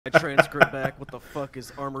My transcript back. What the fuck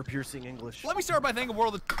is armor-piercing English? Let me start by thanking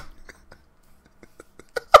World of...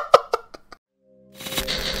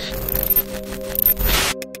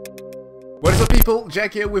 What is up, people?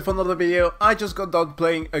 Jack here with another video. I just got done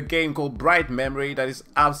playing a game called Bright Memory that is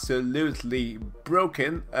absolutely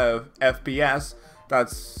broken of FPS. That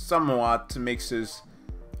somewhat mixes...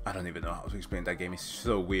 I don't even know how to explain that game. It's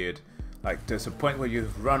so weird. Like, there's a point where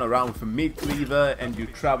you run around with a meat cleaver and you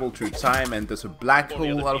travel through time, and there's a black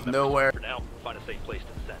hole out of nowhere.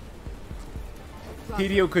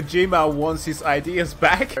 Hideo Kojima wants his ideas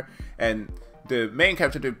back, and the main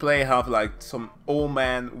character to play have like some old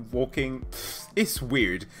man walking. It's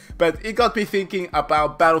weird, but it got me thinking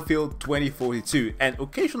about Battlefield 2042, and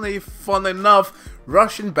occasionally, fun enough,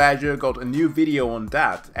 Russian Badger got a new video on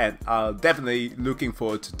that, and I'm definitely looking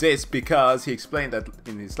forward to this because he explained that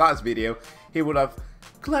in his last video he would have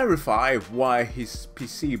clarified why his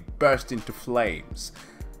PC burst into flames.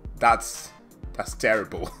 That's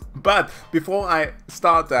terrible. But before I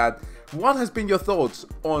start that, what has been your thoughts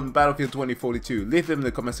on Battlefield 2042? Leave them in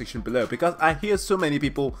the comment section below, because I hear so many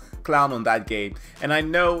people clown on that game, and I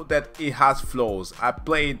know that it has flaws. I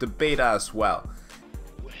played the beta as well.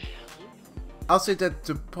 I'll say that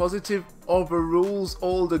the positive overrules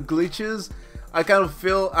all the glitches. I kind of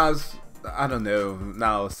feel as, I don't know,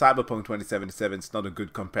 now Cyberpunk 2077 is not a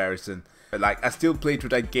good comparison. Like, I still played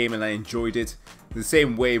through that game and I enjoyed it. The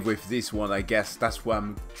same way with this one, I guess that's what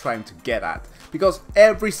I'm trying to get at. Because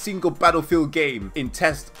every single Battlefield game in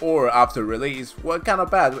test or after release were kind of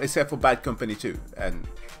bad, except for Bad Company 2 and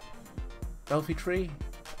Battlefield 3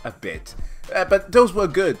 a bit. But those were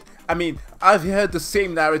good. I mean, I've heard the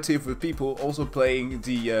same narrative with people also playing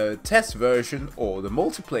the test version or the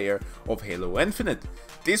multiplayer of Halo Infinite.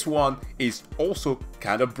 This one is also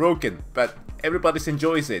kind of broken, but everybody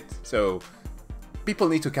enjoys it, so people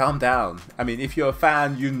need to calm down. I mean, if you're a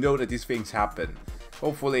fan, you know that these things happen.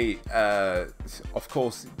 Hopefully, of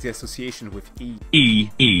course, the association with EA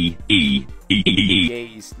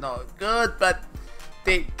is not good, but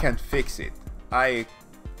they can fix it. I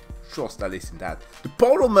trust at least in that. The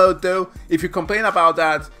portal mode, though, if you complain about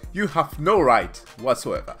that, you have no right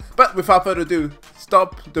whatsoever. But without further ado,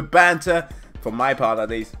 stop the banter. For my part at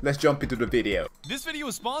least, let's jump into the video. This video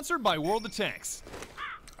is sponsored by World of Tanks.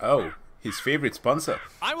 Oh, his favorite sponsor.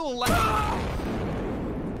 I will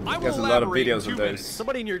There's a lot of videos of those.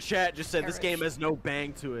 Somebody in your chat just said this game has no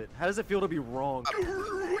bang to it. How does it feel to be wrong?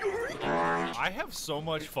 I have so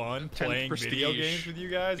much fun playing video games with you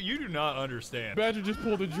guys. You do not understand. Badger just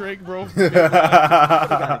pulled a Drake, bro. No,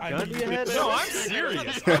 I'm serious. I'm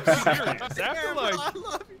serious. After like...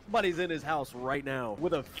 Somebody's in his house right now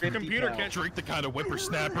with a 50 computer cal. can't trick the kind of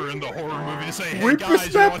whippersnapper in the horror movie to say, hey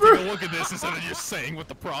guys, you want to take a look at this instead of just saying what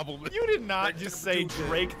the problem is. You did not just say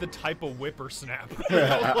Drake the type of whippersnapper.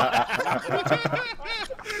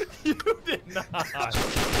 You did not.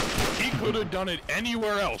 He could have done it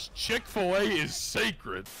anywhere else. Chick-fil-A is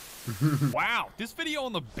sacred. Wow, this video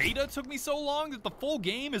on the beta took me so long that the full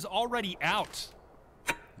game is already out.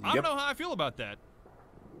 I don't know how I feel about that.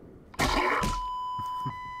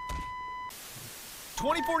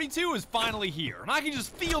 2042 is finally here, and I can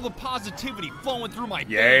just feel the positivity flowing through my veins.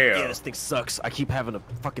 Yeah, this thing sucks. I keep having to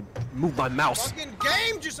fucking move my mouse. Fucking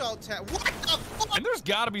game just all what the fuck? And there's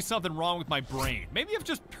gotta be something wrong with my brain. Maybe I've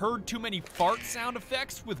just heard too many fart sound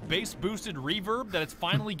effects with bass boosted reverb that it's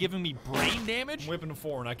finally giving me brain damage. I'm whipping a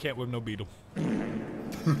 4 and I can't whip no beetle.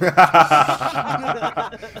 Shut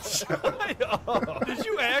up. Did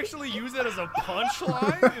you actually use that as a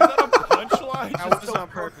punchline? Is that a punchline? That was on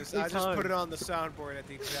purpose. I just put it on the soundboard at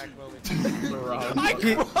the exact moment.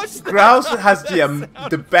 Grouse has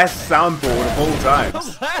the best soundboard of all time.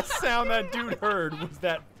 The last sound that dude heard was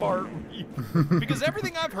that fart reverb. Because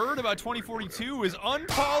everything I've heard about 2042 is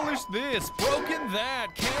unpolished this, broken that,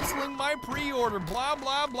 canceling my pre-order, blah,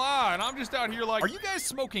 blah, blah. And I'm just out here like, are you guys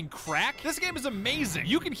smoking crack? This game is amazing.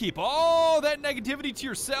 You can keep all that negativity to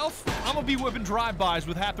yourself. I'm gonna be whipping drive-bys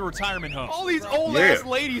with half the retirement home. All these old-ass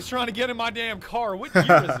ladies trying to get in my damn car. What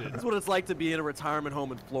year is it? That's what it's like to be in a retirement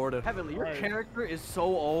home in Florida. Heavenly, your character is so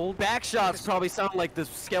old. Backshots probably sound like the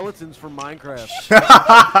skeletons from Minecraft.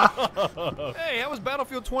 Hey, that was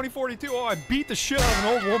Battlefield 2042. Oh, I beat the shit out of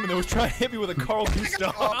an old woman that was trying to hit me with a Carl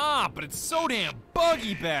Gustav. But it's so damn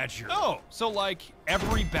buggy, Badger. Oh, so like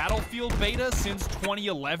every Battlefield beta since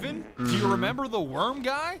 2011. Do you remember the worm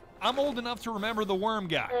guy? I'm old enough to remember the worm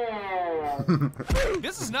guy.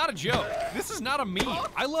 This is not a joke. This is not a meme.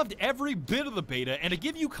 I loved every bit of the beta, and to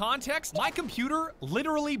give you context, my computer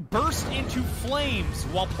literally burst into flames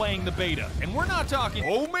while playing the beta. And we're not talking,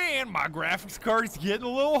 oh man, my graphics card's getting a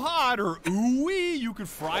little hot, or ooh-wee, you could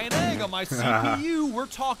fry an egg on my CPU. We're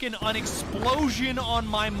talking an explosion on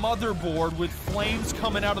my motherboard with flames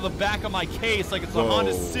coming out of the back of my case like it's a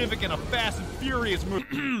Honda Civic in a Fast and Furious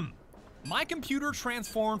movie. My computer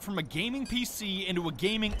transformed from a gaming PC into a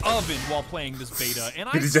gaming oven while playing this beta, and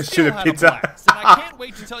I still had a blast, and I can't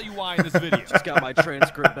wait to tell you why in this video. Just got my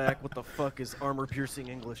transcript back. What the fuck is armor-piercing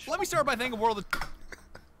English? Let me start by thanking World of...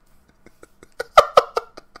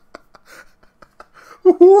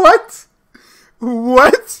 What?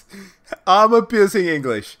 What? Armor-piercing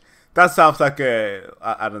English. That sounds like a,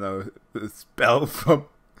 I don't know, a spell from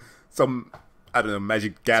some... I don't know,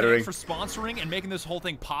 Magic Gathering. For sponsoring and making this whole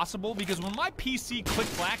thing possible, because when my PC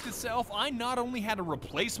click-clacked itself, I not only had to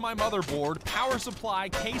replace my motherboard, power supply,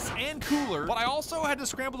 case, and cooler, but I also had to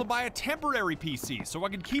scramble to buy a temporary PC so I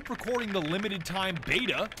could keep recording the limited time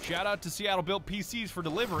beta. Shout out to Seattle Built PCs for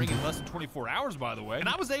delivering in less than 24 hours, by the way. And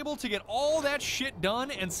I was able to get all that shit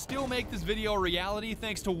done and still make this video a reality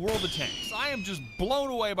thanks to World of Tanks. I am just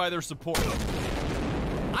blown away by their support.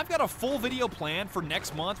 I've got a full video planned for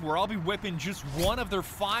next month where I'll be whipping just one of their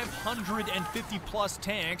 550 plus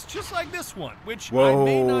tanks, just like this one, which I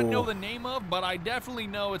may not know the name of, but I definitely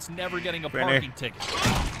know it's never getting a parking ticket.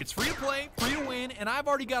 It's free to play, free to win, and I've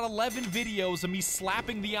already got 11 videos of me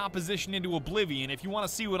slapping the opposition into oblivion if you want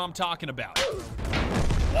to see what I'm talking about.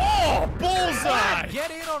 Oh, bullseye! Get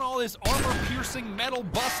in on all this armor-piercing,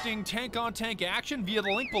 metal-busting, tank-on-tank action via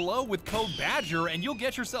the link below with code BADGER, and you'll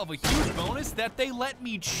get yourself a huge bonus that they let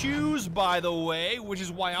me choose, by the way, which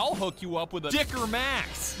is why I'll hook you up with a Dicker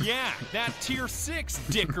Max. Yeah, that Tier 6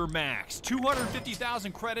 Dicker Max.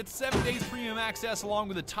 250,000 credits, 7 days premium access, along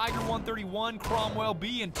with a Tiger 131, Cromwell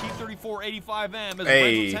B, and T-3485M as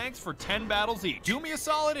rental tanks for 10 battles each. Do me a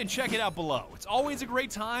solid and check it out below. It's always a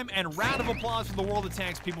great time, and round of applause for the World of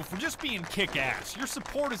Tanks people for just being kick-ass. Your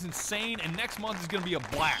support is insane, and next month is going to be a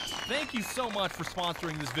blast. Thank you so much for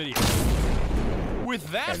sponsoring this video. With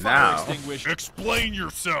that fire extinguisher, explain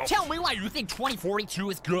yourself. Tell me why you think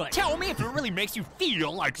 2042 is good. Tell me if it really makes you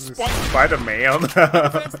feel like Spider-Man. In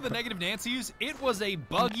defense of the negative Nancy's, it was a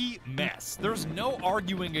buggy mess. There's no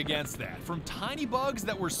arguing against that. From tiny bugs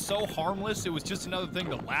that were so harmless, it was just another thing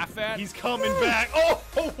to laugh at. He's coming back. Oh,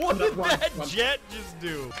 what did that jet just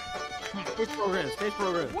do? Space program, space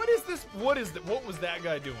program. What is this? What was that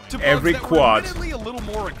guy doing? To Every bugs that quad. were admittedly a little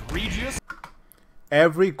more egregious.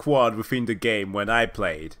 Every quad within the game when I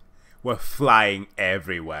played were flying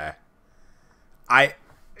everywhere.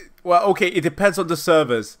 Well, okay, it depends on the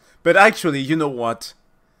servers, but actually, you know what?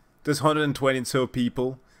 There's 120 and so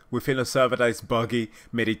people within a server that is buggy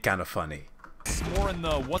made it kind of funny. More in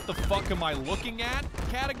the what the fuck am I looking at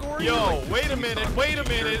category? Yo, wait a minute.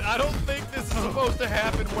 I don't think this is supposed to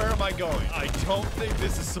happen. Where am I going? I don't think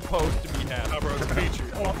this is supposed to be happening. Bro, it's a feature.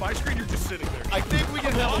 Oh, on my screen, you're just sitting there. I think we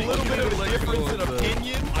can have a little bit of a difference in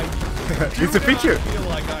opinion. It's a feature. I feel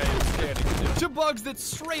like I am standing still. To bugs that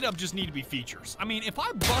straight up just need to be features. I mean, if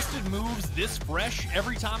I busted moves this fresh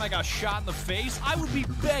every time I got shot in the face, I would be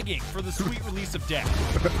begging for the sweet release of death.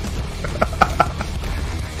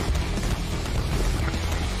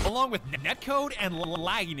 Along with netcode and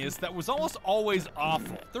lagginess that was almost always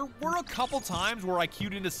awful. There were a couple times where I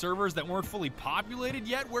queued into servers that weren't fully populated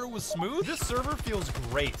yet where it was smooth. This server feels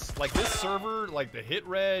great. Like this server, like the hit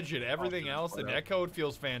reg and everything else, the netcode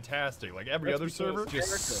feels fantastic. Like every other server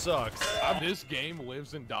just sucks. This game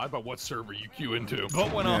lives and dies by what server you queue into.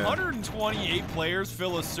 But when 128 players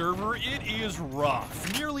fill a server, it is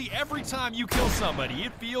rough. Nearly every time you kill somebody,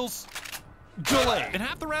 it feels delayed. And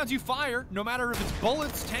half the rounds you fire, no matter if it's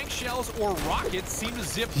bullets, tank shells, or rockets, seem to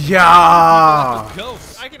zip Yeah.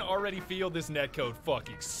 ghosts. I can already feel this netcode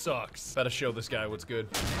fucking sucks. Gotta show this guy what's good.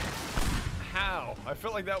 How? I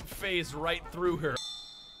felt like that phased right through her.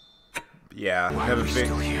 Yeah, never been.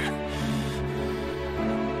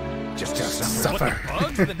 Just suffer. But the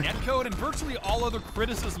bugs, the netcode, and virtually all other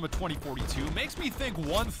criticism of 2042 makes me think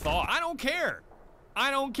one thought. I don't care. I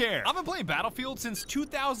don't care. I've been playing Battlefield since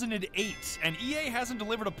 2008, and EA hasn't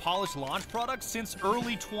delivered a polished launch product since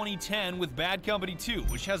early 2010 with Bad Company 2,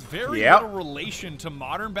 which has very little relation to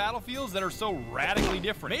modern Battlefields that are so radically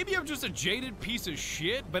different. Maybe I'm just a jaded piece of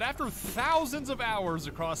shit, but after thousands of hours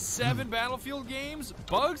across 7 Battlefield games,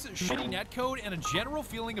 bugs, shitty netcode, and a general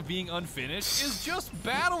feeling of being unfinished is just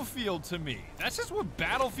Battlefield to me. That's just what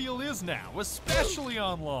Battlefield is now, especially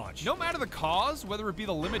on launch. No matter the cause, whether it be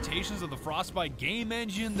the limitations of the Frostbite game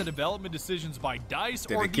engine, the development decisions by DICE,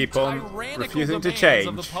 or the tyrannical demands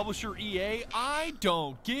of the publisher EA, I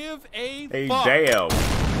don't give a fuck. Damn.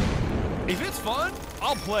 If it's fun,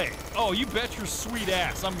 I'll play it. Oh, you bet your sweet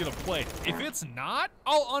ass I'm gonna play it. If it's not,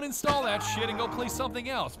 I'll uninstall that shit and go play something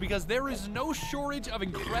else, because there is no shortage of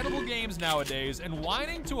incredible games nowadays, and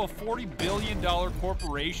whining to a $40 billion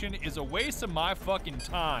corporation is a waste of my fucking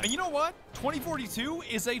time. And you know what? 2042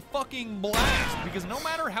 is a fucking blast, because no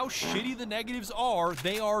matter how shitty the negatives are,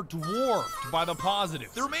 they are dwarfed by the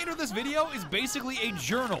positives. The remainder of this video is basically a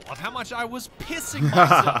journal of how much I was pissing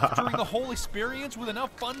myself during the whole experience, with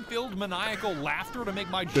enough fun-filled maniacal laughter to make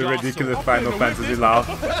my jaw The ridiculous so Final Fantasy laugh.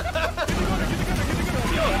 Give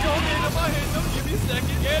me a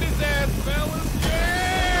second. Get his ass, fellas.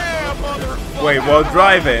 Yeah, motherfucker. Wait, while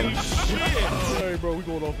driving? Hey, bro, we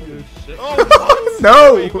going off this shit. Oh, what?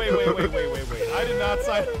 No! Wait. I did not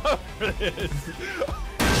sign up for this.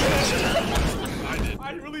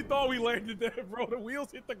 I really thought we landed there, bro. The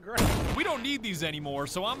wheels hit the ground. We don't need these anymore,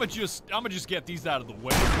 so I'ma just get these out of the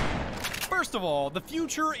way. First of all, the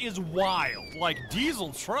future is wild. Like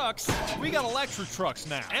diesel trucks, we got electric trucks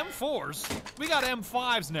now. M4s, we got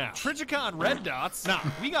M5s now. Trigicon red dots, nah,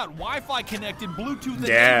 we got Wi-Fi connected Bluetooth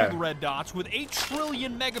enabled red dots with 8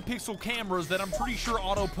 trillion megapixel cameras that I'm pretty sure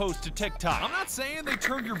auto post to TikTok. I'm not saying they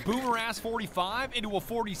turned your boomer ass 45 into a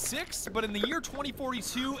 46, but in the year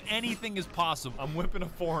 2042, anything is possible. I'm whipping a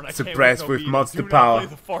 4 and I Suppressed can't with monster Do power. not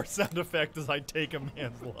play the fart sound effect as I take a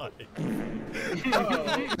man's life.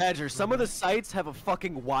 Badger, some of the sites have a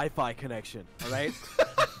fucking Wi-Fi connection, alright?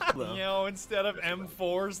 You know, instead of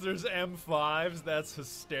M4s, there's M5s. That's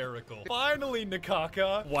hysterical. Finally,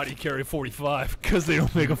 Nikaka. Why do you carry a 45? Because they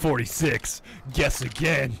don't make a 46. Guess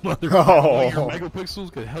again, motherfucker. Oh. Your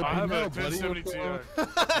megapixels could help you now, buddy.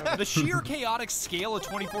 1072. The sheer chaotic scale of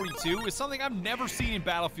 2042 is something I've never seen in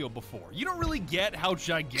Battlefield before. You don't really get how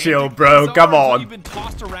gigantic Chill, bro. these are Come until on. You've been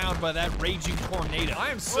tossed around by that raging tornado. I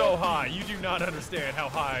am so high. You do not understand how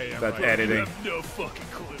high I am. That's right editing. now. You have no fucking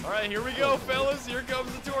clue. All right, here we go, fellas. Here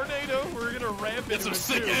comes the tornado. We're gonna ramp it. Get some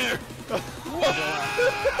sick air.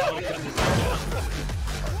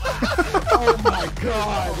 Oh my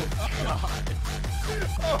god!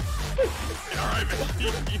 Alright, man.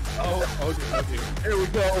 Okay. Here we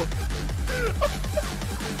go.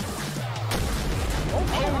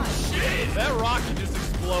 Oh shit! That rocket just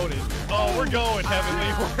exploded. Oh, we're going,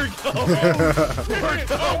 Heavenly. We're going.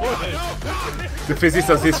 The physics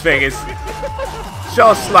of this thing is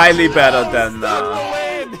just slightly better than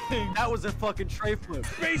That was a fucking tray flip.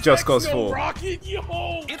 Just Cause 4. Rocket,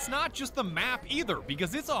 yo! It's not just the map either,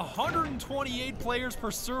 because it's 128 players per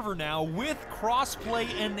server now with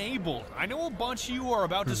crossplay enabled. I know a bunch of you are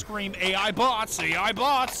about to scream AI bots, AI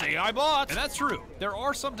bots, AI bots, and that's true. There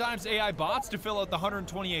are sometimes AI bots to fill out the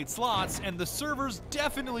 128 slots, and the servers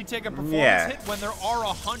definitely take a performance hit when there are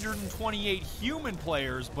 128 human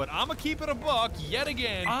players, but I'ma keep it a buck yet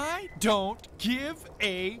again. I don't give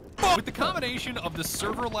a fuck. With the combination of the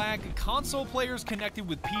server lag, console players connected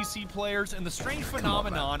with PC players, and the strange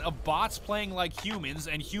phenomenon of bots playing like humans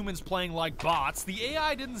and humans playing like bots, the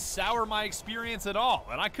AI didn't sour my experience at all,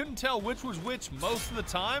 and I couldn't tell which was which most of the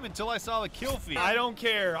time until I saw the kill feed. I don't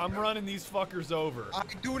care. I'm running these fuckers over.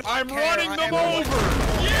 I'm running them over.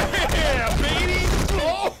 Yeah, baby.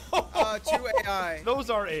 Oh. 2 AI. Those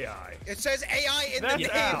are AI. It says AI in the That's name.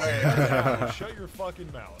 Al. That's Al. Shut your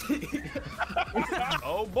fucking mouth.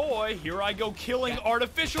 Oh boy, here I go killing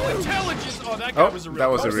artificial intelligence. Oh, that guy was a real.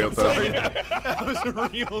 That was a real thing. That was a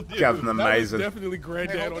real dude. Captain Amazing. Definitely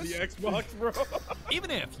Granddad on the Xbox, bro.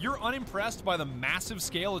 Even if you're unimpressed by the massive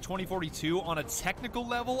scale of 2042 on a technical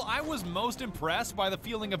level, I was most impressed by the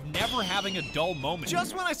feeling of never having a dull moment.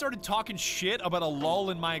 Just when I started talking shit about a lull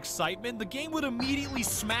in my excitement, the game would immediately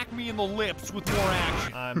smack me in the lips with more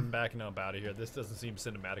action. I'm backing up out of here. This doesn't seem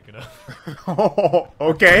cinematic enough. Oh,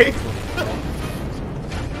 okay.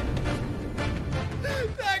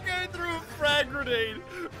 That guy threw a frag grenade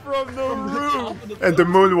from the roof. And the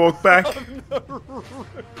moonwalk back.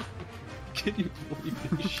 Can you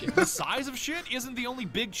believe this shit? The size of shit isn't the only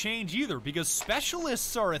big change either, because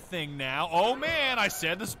specialists are a thing now. Oh man, I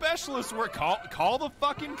said the specialists were call the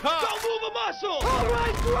fucking cops. Don't move a muscle. All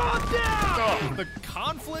right, drop down. The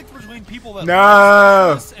conflict between people that No!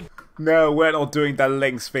 love specialists and No, we're not doing that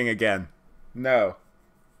links thing again. No.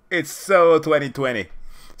 It's so 2020.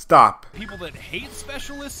 Stop. people that hate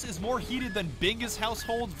specialists is more heated than Bingus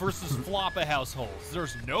households versus Floppa households.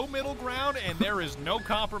 There's no middle ground, and there is no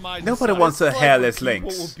compromise. Nobody wants a hairless People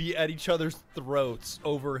will links. be at each other's throats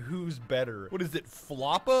over who's better. What is it,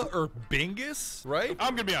 Floppa or Bingus? Right?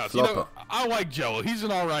 I'm gonna be honest. Flopper. You know, I like Jello. He's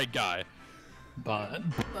an alright guy. But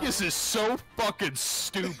This is so fucking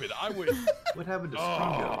stupid. I would. What happened to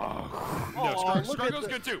Scrungo? No, Scrungo's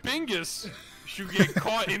good too. Bingus should get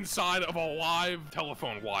caught inside of a live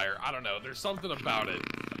telephone wire. I don't know. There's something about it.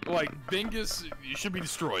 Like, Bingus should be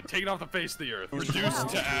destroyed. Taken off the face of the earth. Reduced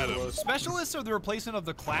to atoms. Specialists are the replacement of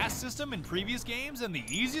the class system in previous games, and the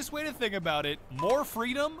easiest way to think about it, more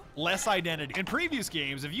freedom, less identity. In previous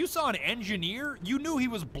games, if you saw an engineer, you knew he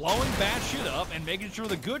was blowing bad shit up and making sure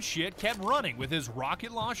the good shit kept running with his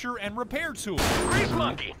rocket launcher and repair tools. Grease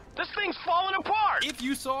monkey! This thing's falling apart! If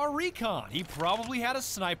you saw a recon, he probably had a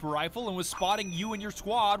sniper rifle and was spotting you and your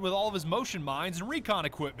squad with all of his motion mines and recon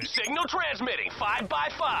equipment. Signal transmitting,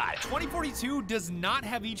 5x5. 2042 does not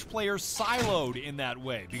have each player siloed in that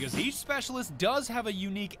way, because each specialist does have a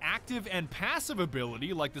unique active and passive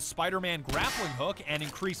ability, like the Spider-Man grappling hook and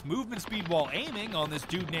increased movement speed while aiming on this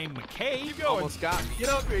dude named McKay. Keep going. Almost got me. Get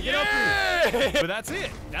up here, get up here! But that's it.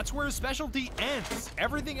 That's where his specialty ends.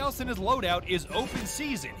 Everything else in his loadout is open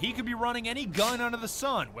season. He could be running any gun under the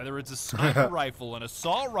sun, whether it's a sniper rifle, an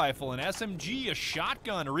assault rifle, an SMG, a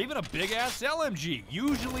shotgun, or even a big-ass LMG.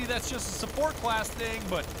 Usually that's just a support class thing,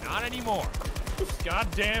 but not anymore. God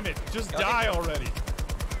damn it, just die already.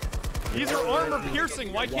 These are armor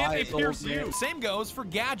piercing, why can't they pierce you? Same goes for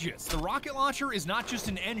gadgets. The rocket launcher is not just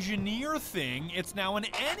an engineer thing, it's now an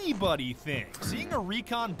anybody thing. Seeing a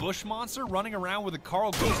recon bush monster running around with a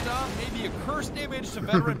Carl Gustav may be a cursed image to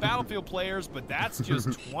veteran Battlefield players, but that's just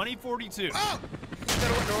 2042. Oh,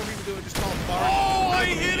 I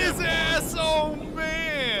hit his ass! Oh,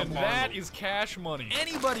 man! That is cash money.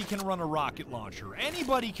 Anybody can run a rocket launcher.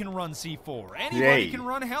 Anybody can run C4. Anybody Yay. can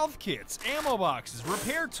run health kits, ammo boxes,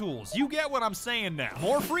 repair tools. You get what I'm saying now.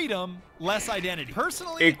 More freedom, less identity.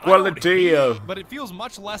 Personally, Equality. I don't hate it, but it feels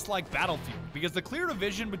much less like Battlefield, because the clear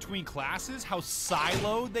division between classes, how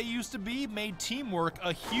siloed they used to be, made teamwork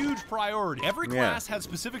a huge priority. Every class had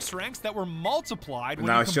specific strengths that were multiplied when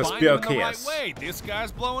Now you it's just combined them in the right BLKS. way. This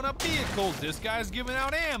guy's blowing up vehicles, this guy's giving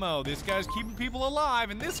out ammo, this guy's keeping people alive,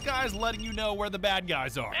 and this guy's letting you know where the bad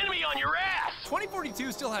guys are. Enemy on your ass!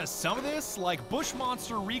 2042 still has some of this, like Bush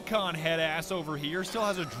Monster Recon head ass over here still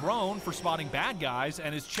has a drone for spotting bad guys,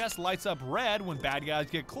 and his chest lights up red when bad guys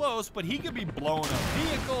get close, but he could be blowing up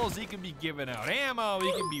vehicles, he could be giving out ammo,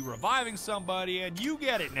 he can be reviving somebody, and you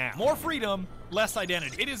get it now. More freedom, less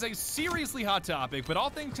identity. It is a seriously hot topic, but all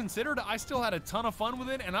things considered, I still had a ton of fun with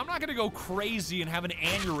it, and I'm not gonna go crazy and have an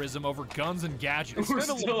aneurysm over guns and gadgets.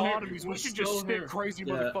 We should just spit crazy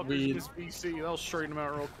motherfuckers in this VC. That'll straighten them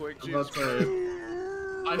out real quick. Jesus Christ.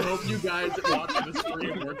 I hope you guys watching the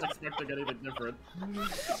stream weren't expecting anything different.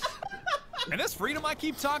 And this freedom I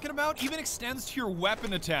keep talking about even extends to your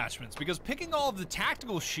weapon attachments, because picking all of the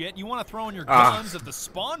tactical shit you want to throw in your guns at the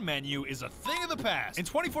spawn menu is a thing of the past. In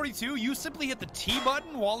 2042, you simply hit the T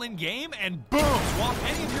button while in game and boom, swap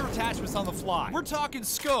any of your attachments on the fly. We're talking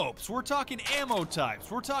scopes, we're talking ammo types,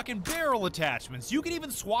 we're talking barrel attachments. You can even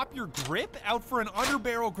swap your grip out for an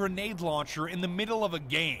underbarrel grenade launcher in the middle of a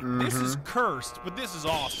game. This is cursed, but this is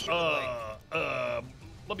awesome.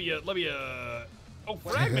 Oh,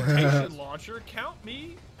 fragmentation launcher, count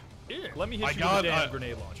me in. Let me hit you with a damn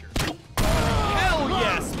grenade launcher. Hell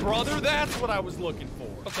yes, brother, that's what I was looking for.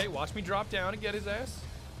 Okay, watch me drop down and get his ass.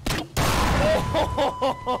 But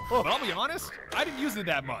I'll be honest, I didn't use it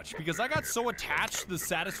that much because I got so attached to the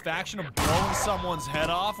satisfaction of blowing someone's head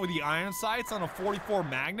off with the iron sights on a 44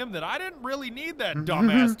 Magnum that I didn't really need that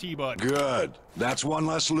dumbass T-button. Good. That's one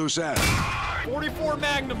less loose end. 44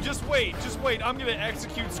 Magnum, just wait. I'm gonna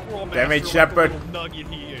execute Squirrel Master Damn it, like Shepard. the little nugget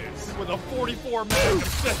he is. With a 44 Magnum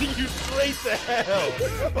sending you straight to hell.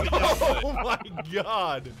 Oh my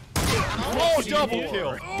god. Oh, double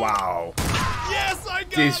kill. Wow. Yes, I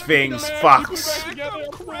got These him. things fucks. I'm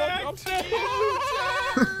cracked.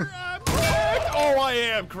 Oh, I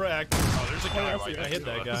am cracked. Oh, there's a guy right there. I hit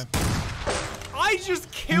that guy. I just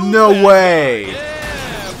killed No that way. guy.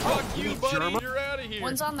 Yeah, fuck you, buddy. You're out of of here.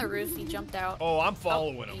 One's on the roof. He jumped out. Oh, I'm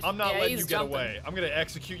following him. I'm not letting you get jumping. away. I'm gonna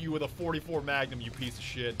execute you with a 44 Magnum, you piece of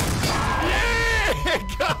shit. Yeah!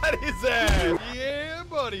 Got his ass! Yeah,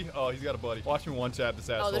 buddy. Oh, he's got a buddy. Watch me one-tap this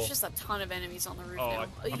asshole. Oh, there's just a ton of enemies on the roof now.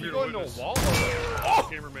 I'm going to a wall. Oh,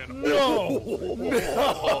 cameraman. No!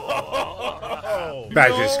 No!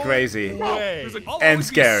 Badger's crazy. And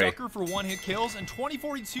scary. Sucker for one-hit kills, and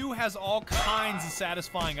 2042 has all kinds of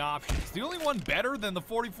satisfying options. The only one better than the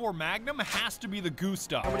 44 Magnum has to be the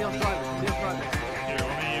Gustav. Somebody else drive it. Somebody else drive it. Here,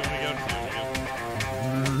 let me go to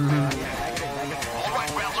All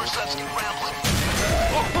right, Ramblers, let's get rambling.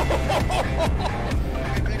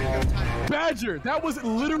 Badger, that was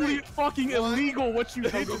literally fucking illegal what you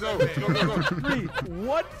did. Go.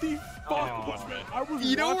 What the fuck was that? I was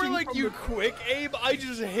watching like from you the- quick aim, I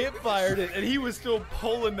just hip fired it, and he was still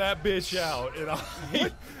pulling that bitch out. And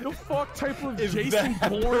What the fuck type of If Jason that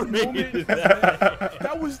Bourne moment? rated that.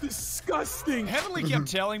 That was disgusting. Heavenly kept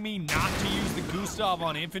telling me not to use the Gustav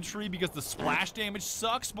on infantry because the splash damage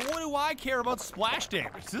sucks, but what do I care about splash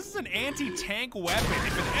damage? This is an anti-tank weapon.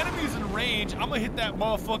 If an enemy's in range, I'm gonna hit that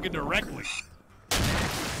motherfucker directly.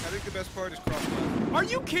 I think the best part is crossfire. Are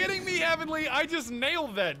you kidding me, Heavenly? I just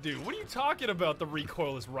nailed that dude. What are you talking about? The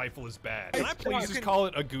recoilless rifle is bad. Can I please just call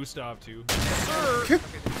it a Gustav too? Sir!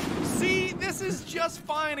 See, this is just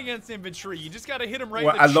fine against infantry. You just gotta hit him right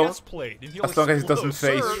in the chest plate. And he'll as long as it doesn't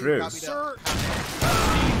explode. phase through. Sir,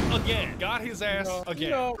 again, got his ass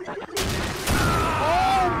again. No.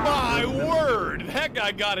 Oh my word! That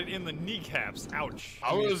guy got it in the kneecaps. Ouch.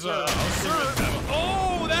 I was Sir.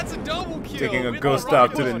 Oh, that's a double kill. Taking a with Gustav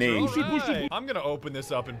rocket to the launcher. knee. Alright. I'm gonna open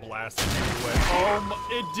this up and blast it away. Oh my,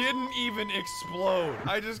 it didn't even explode.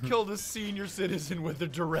 I just killed a senior citizen with a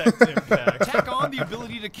direct impact. Tack on the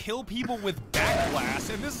ability to kill people with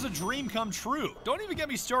backblast, and this is a dream come true. Don't even get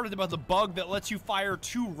me started about the bug that lets you fire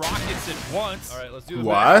 2 rockets at once. Alright, let's do the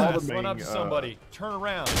What? Let's run up to somebody. Turn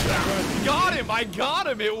around. Got him! I got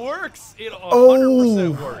him! It works! It 100%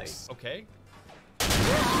 Oh. works. Okay.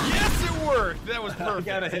 Yes, it worked! That was perfect.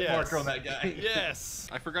 Got a hit yes. marker on that guy. Yes.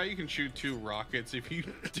 I forgot you can shoot 2 rockets if you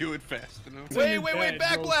do it fast enough. Wait,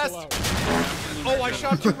 backblast! Oh, I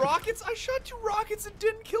shot 2 rockets? I shot 2 rockets and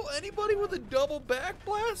didn't kill anybody with a double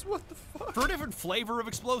backblast? What the fuck? For a different flavor of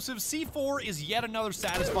explosives, C4 is yet another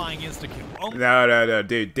satisfying insta-kill. No,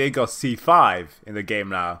 dude. They got C5 in the game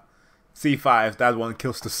now. C5, that one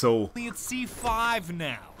kills the soul. It's C5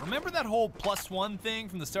 now. Remember that whole +1 thing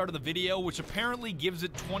from the start of the video, which apparently gives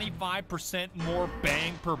it 25% more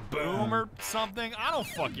bang per boom or something? I don't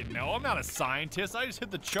fucking know. I'm not a scientist. I just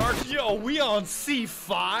hit the charts. Yo, we on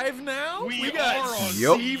C5 now? We got are on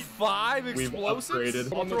C5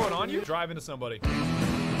 explosives? I'll throw it on you. Drive into somebody.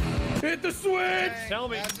 Hit the switch! Tell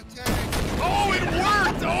me. That's a tank. Oh, it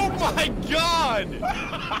worked! Oh my god!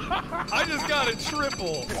 I just got a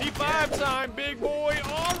triple. C5 time, big boy.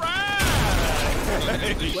 All right!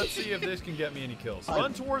 Let's see if this can get me any kills.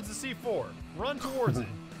 Run towards the C4. Run towards it.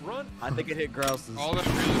 Run. I think it hit grouses. All that's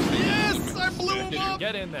real. Yes! I blew him up!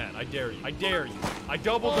 Get in that. I dare you. I dare you. I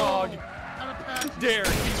double dog. Dare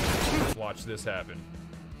you. Watch this happen.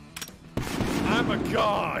 I'm a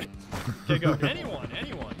god. Okay, go. Anyone.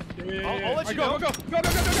 I'll let you go. Go.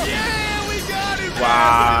 Yeah, we got him!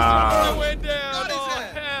 Wow. I went down. Got his Oh,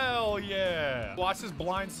 ass. hell yeah. Watch this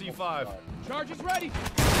blind C5. Charge is ready.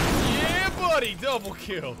 Yeah, buddy. Double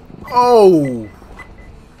kill. Oh. You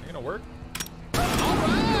gonna work?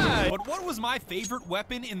 Alright! But what was my favorite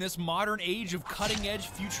weapon in this modern age of cutting-edge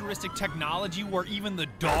futuristic technology where even the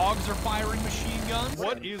dogs are firing machine guns?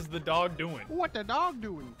 What is the dog doing? What the dog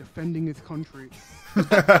doing? Defending his country.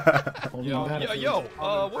 Yo,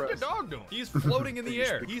 what the dog doing? He's floating in the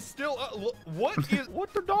air. He's still, what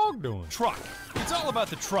the dog doing? Truck. It's all about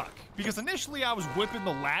the truck. Because initially I was whipping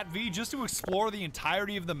the Lat V just to explore the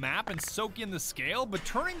entirety of the map and soak in the scale, but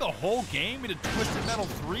turning the whole game into Twisted Metal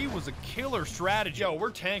 3 was a killer strategy. Yo,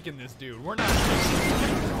 we're tanking this dude. We're not.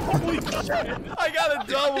 Holy shit. I got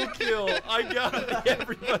a double kill. I got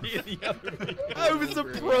everybody in the other V. I was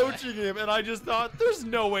approaching him and I just thought, there's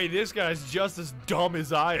no way this guy's just as dumb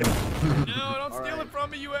as I am. No, don't steal it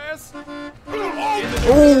from me, you ass. What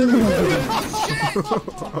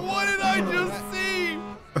did I just see?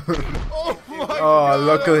 Oh my god.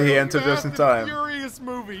 Luckily he entered just in time. Furious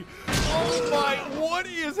movie. Oh my, what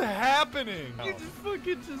is happening? You just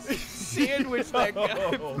fucking sandwiched that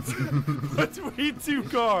guy between 2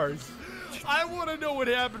 cars. I want to know what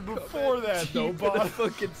happened before that, though, Bob.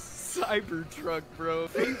 Fucking Cybertruck, bro.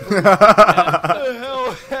 What the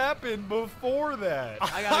hell happened before that?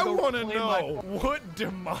 I want to know what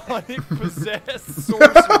demonic possessed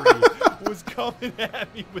sorcery was coming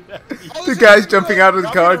at me with that. The guy's jumping out of the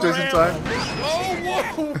car just in time. Oh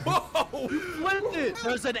Whoa! Flip it!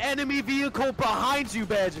 There's an enemy vehicle behind you,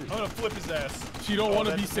 Badger. I'm gonna flip his ass. You don't want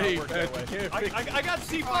to be safe. I got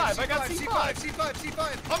C5. I got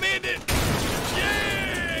C5. I'm in it.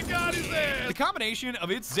 Yeah, got his ass. The combination of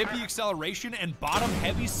its zippy acceleration and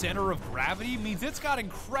bottom-heavy center of gravity means it's got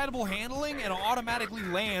incredible handling and automatically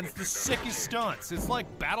lands the sickest stunts. It's like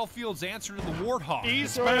Battlefield's answer to the Warthog.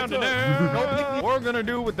 Eastbound and down. We're gonna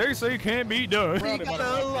do what they say can't be done. We got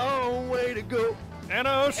a long way to go. And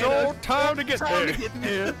a short time to get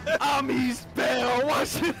there. I'm eastbound.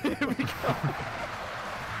 Watch it. Here we go.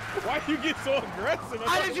 Why you get so aggressive?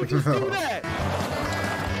 How did you just do that?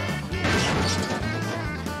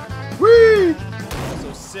 Whee!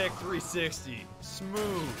 So sick 360,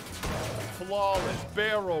 smooth, flawless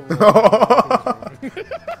barrel roll.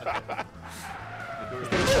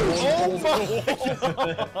 Oh my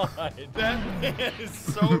God! That man is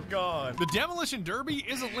so gone. The Demolition Derby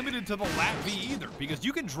isn't limited to the lap V either, because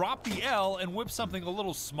you can drop the L and whip something a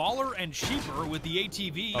little smaller and cheaper with the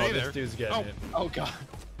ATV. Oh, this dude's getting it. Oh God.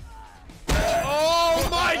 Oh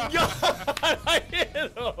my God! I hit him!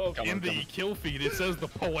 In the kill feed, it says the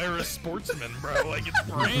Polaris Sportsman, bro. Like, it's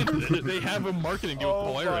branded. They have a marketing deal with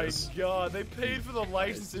Polaris. Oh my God! They paid for the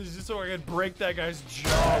licenses just so I could break that guy's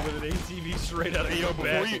jaw with an ATV straight out of your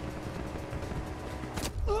back.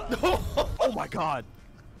 Oh my God.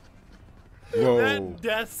 Whoa. That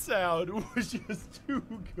death sound was just too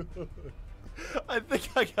good. I think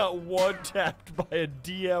I got one tapped by a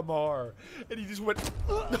DMR, and he just went.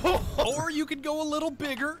 Or you could go a little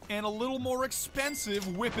bigger and a little more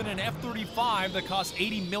expensive, whipping an F-35 that costs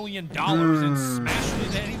 $80 million and smash it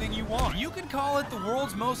into anything you want. You can call it the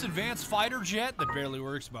world's most advanced fighter jet that barely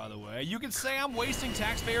works, by the way. You can say I'm wasting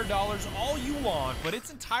taxpayer dollars all you want, but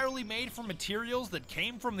it's entirely made from materials that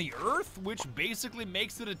came from the Earth, which basically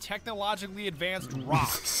makes it a technologically advanced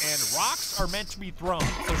rock. And rocks are meant to be thrown.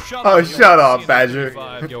 So shut up. Oh, shut up, Badger.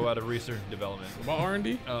 Go out of research and development. About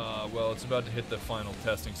R&D? Well, it's about to hit the final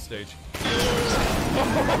testing stage.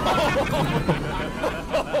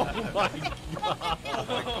 Oh my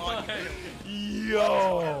God.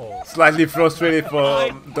 Yo! Slightly frustrated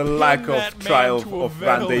for the lack of triumph of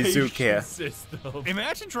Van de Zook here.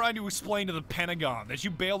 Imagine trying to explain to the Pentagon that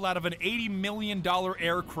you bailed out of an $80 million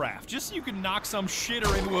aircraft just so you can knock some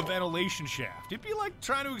shitter into a ventilation shaft. It'd be like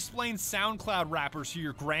trying to explain SoundCloud rappers to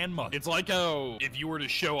your grandmother. It's like how if you were to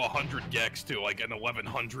show 100 gex to like an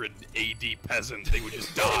 1100 AD peasant, they would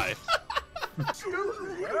just die.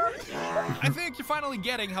 I think you're finally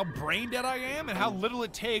getting how brain dead I am and how little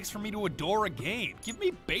it takes for me to adore a game. Give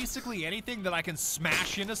me basically anything that I can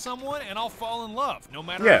smash into someone and I'll fall in love. No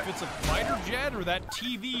matter if it's a fighter jet or that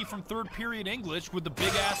TV from third period English with the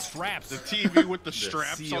big ass straps. The TV with the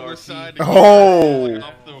straps on the side. Oh!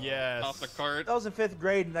 Off the cart. I was in 5th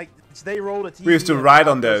grade and like they rolled a TV. We used to ride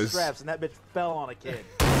on those straps and that bitch fell on a kid.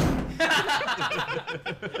 He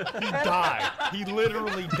died. He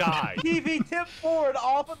literally died. TV tipped forward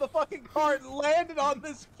off of the fucking cart and landed on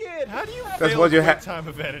this kid. How do you That's what you had. time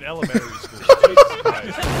event in elementary school? Jesus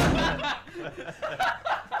Christ.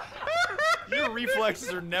 Your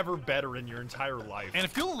reflexes are never better in your entire life. And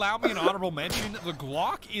if you'll allow me an honorable mention, the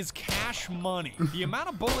Glock is cash money. The amount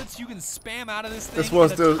of bullets you can spam out of this thing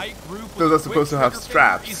in a tight group those are supposed to have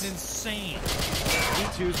straps. Is insane.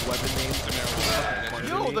 D2's weapon name.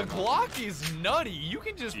 Yo, the Glock is nutty. You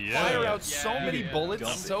can just fire out so many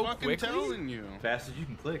bullets so quickly. Telling you. Fast as you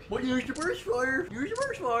can click. Well, use your burst fire. Use your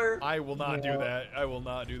burst fire. I will not do that. I will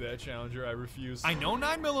not do that, Challenger. I refuse. I know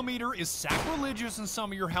 9mm is sacrilegious in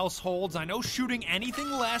some of your households. I know shooting anything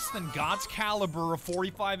less than God's caliber of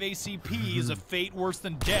 45 ACP is a fate worse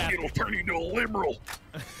than death. It'll turn you into a liberal.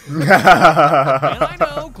 And I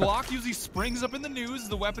know Glock usually springs up in the news as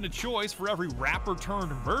the weapon of choice for every rapper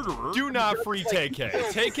turned murderer. Do not free TK.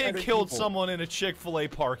 TK killed someone in a Chick-fil-A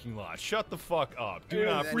parking lot. Shut the fuck up. Do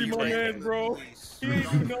not free my man, bro. He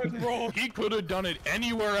ain't do nothing wrong. He could have done it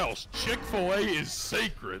anywhere else. Chick-fil-A is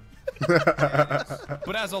sacred.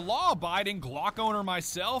 But as a law-abiding Glock owner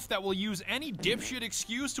myself that will use any dipshit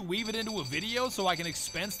excuse to weave it into a video so I can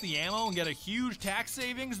expense the ammo and get a huge tax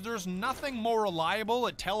savings, there's nothing more reliable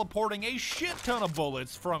at teleporting a shit ton of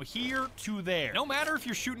bullets from here to there. No matter if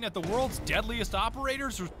you're shooting at the world's deadliest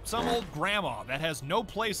operators or some old grandma that has no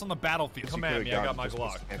place on the battlefield. Come at me, I got my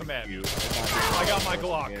Glock. Come at me. I got my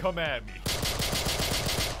Glock. Come at me.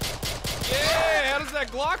 Yeah, how does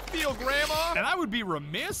that Glock feel, Grandma? And I would be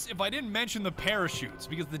remiss if I didn't mention the parachutes,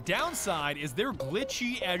 because the downside is they're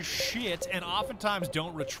glitchy as shit and oftentimes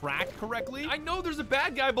don't retract correctly. I know there's a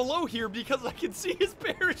bad guy below here because I can see his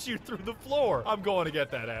parachute through the floor. I'm going to get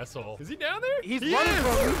that asshole. Is he down there? He's running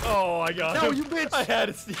from you. Oh, I got him. No, you bitch. I had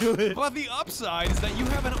to steal it. But the upside is that you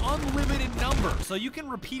have an unlimited number, so you can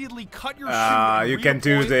repeatedly cut your shoot. You can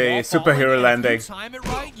do the superhero landing. If you time it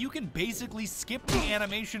right, you can basically skip the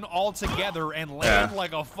animation altogether and land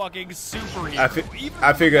like a fucking superhero.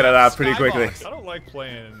 I figured it out pretty quickly. I don't like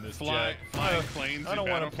playing in this flying planes. I don't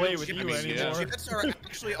want to play with you anymore. Jets are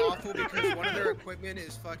actually awful because one of their equipment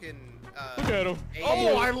is fucking. Look at him.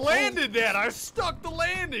 Oh, I landed that. I stuck the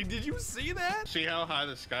landing. Did you see that? See how high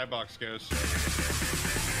the skybox goes.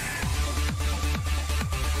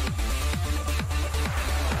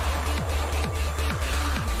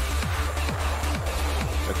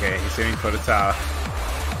 Okay, he's aiming for the tower.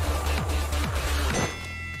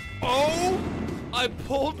 Oh, I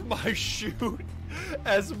pulled my chute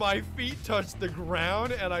as my feet touched the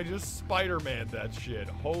ground, and I just Spider-Man that shit.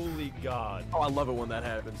 Holy God. Oh, I love it when that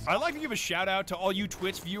happens. I'd like to give a shout out to all you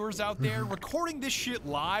Twitch viewers out there. Recording this shit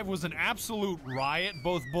live was an absolute riot,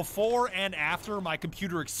 both before and after my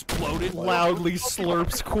computer exploded. Loudly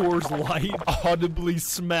slurps Coors Light, audibly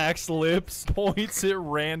smacks lips, points at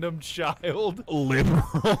random child, liberal,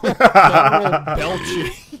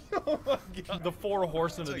 belching. Oh my God. The four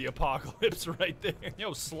horsemen of the apocalypse right there.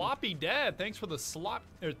 Yo, Sloppy Dad, thanks for the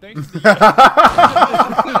thanks for the,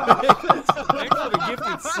 thanks for the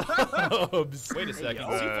gifted subs. Wait a second.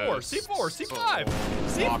 C4,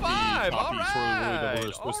 C5. All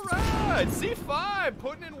right. C5,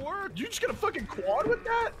 putting in work. You just got a fucking quad with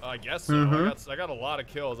that? I guess so. I got a lot of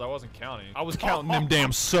kills. I wasn't counting. I was counting them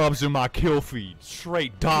damn subs in my kill feed.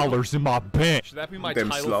 Straight dollars in my bench. Should that be my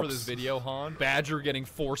title for this video, Han? Badger getting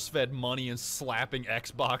force-fed money and slapping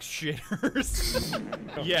Xbox shitters.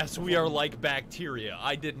 Yes, we are like bacteria.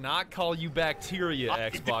 I did not call you bacteria,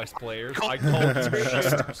 Xbox players. I called you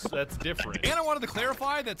shitters. That's different. And I wanted to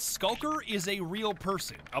clarify that Skulker is a real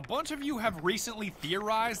person. A bunch of you have recently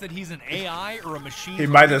theorized that he's an AI or a machine. He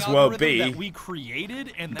might as well be. That we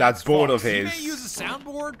created, and that's board of his. He may use a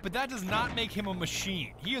soundboard, but that does not make him a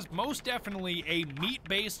machine. He is most definitely a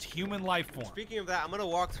meat-based human life form. Speaking of that, I'm gonna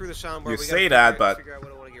walk through the soundboard. You say that, but figure out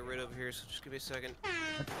what I want to get rid of here. So just give me a second.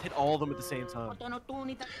 Hit all of them at the same time.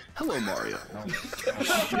 Hello, Mario.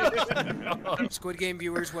 Squid Game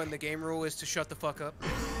viewers, when the game rule is to shut the fuck up.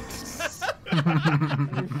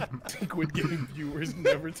 Squid Game viewers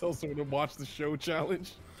never tell someone to watch the show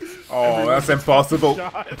challenge. Oh, that's impossible.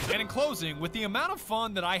 And in closing, with the amount of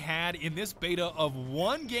fun that I had in this beta of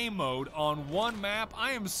one game mode on one map,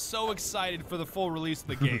 I am so excited for the full release of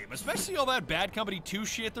the game. Especially all that Bad Company 2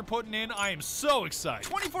 shit they're putting in, I am so excited.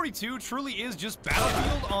 2042 truly is just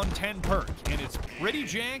Battlefield on 10 perk, and it's pretty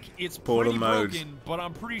jank, it's pretty broken, but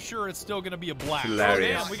I'm pretty sure it's still gonna be a blast.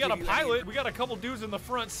 Hilarious. Oh, damn, we got a pilot, we got a couple dudes in the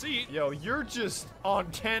front seat. Yo, you're just on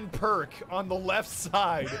 10 perk on the left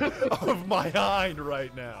side of my hind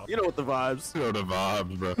right now. You know what the vibes. You know the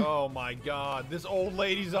vibes, bro. Oh my God, this old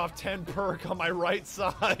lady's off 10 perk on my right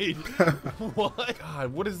side. What?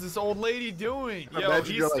 God, what is this old lady doing? Yo,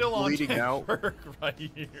 he's still on 10 perk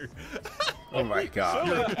right here. Oh my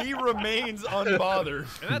God. He remains unbothered.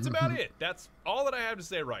 And that's about it. That's all that I have to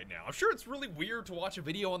say right now. I'm sure it's really weird to watch a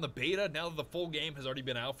video on the beta now that the full game has already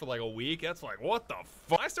been out for like a week. That's like, what the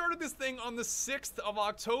fuck? I started this thing on the 6th of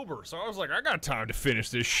October, so I was like, I got time to finish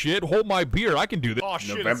this shit. Hold my beer. I can do this. Oh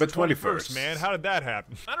shit, November it's the 21st, man. How did that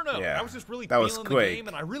happen? I don't know. Yeah, I was just really that feeling was the quick. game,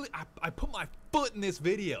 and I put my foot in this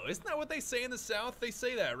video. Isn't that what they say in the South? They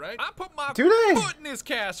say that, right? I put my foot in this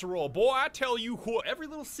casserole. Boy, I tell you what, every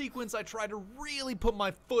little sequence I tried to really put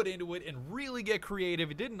my foot into it and really get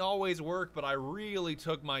creative. It didn't always work, but I really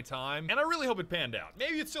took my time, and I really hope it panned out.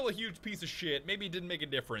 Maybe it's still a huge piece of shit. Maybe it didn't make a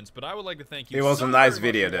difference, but I would like to thank you. It was so a nice very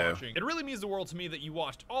much video, for though. watching. It really means the world to me that you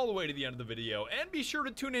watched all the way to the end of the video, and be sure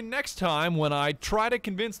to tune in next time when I try to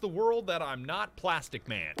convince the world that I'm not Plastic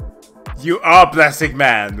Man. You are Plastic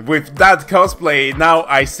Man. With that cosplay, now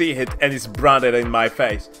I see it and it's branded in my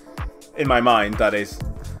face. In my mind, that is.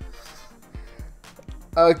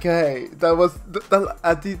 Okay, that was...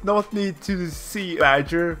 I did not need to see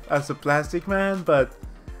Badger as a Plastic Man, but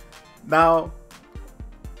now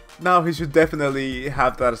he should definitely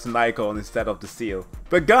have that as an icon instead of the seal.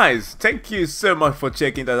 But guys, thank you so much for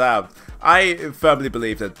checking that out. I firmly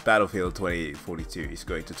believe that Battlefield 2042 is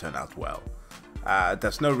going to turn out well.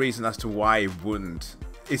 There's no reason as to why it wouldn't.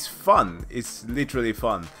 It's fun. It's literally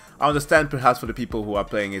fun. I understand perhaps for the people who are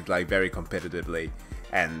playing it like very competitively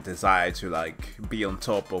and desire to like be on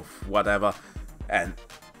top of whatever, and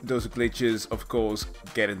those glitches, of course,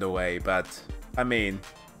 get in the way, but I mean,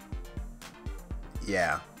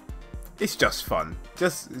 yeah, it's just fun.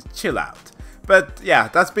 Just chill out. But yeah,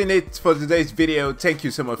 that's been it for today's video. Thank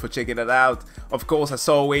you so much for checking it out. Of course, as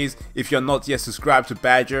always, if you're not yet subscribed to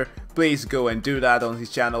Badger, please go and do that on his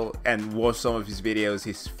channel and watch some of his videos.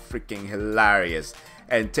 He's freaking hilarious.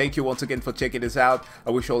 And thank you once again for checking this out.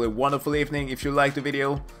 I wish you all a wonderful evening. If you liked the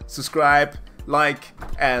video, subscribe, like,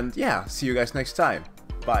 and yeah, see you guys next time.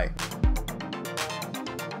 Bye.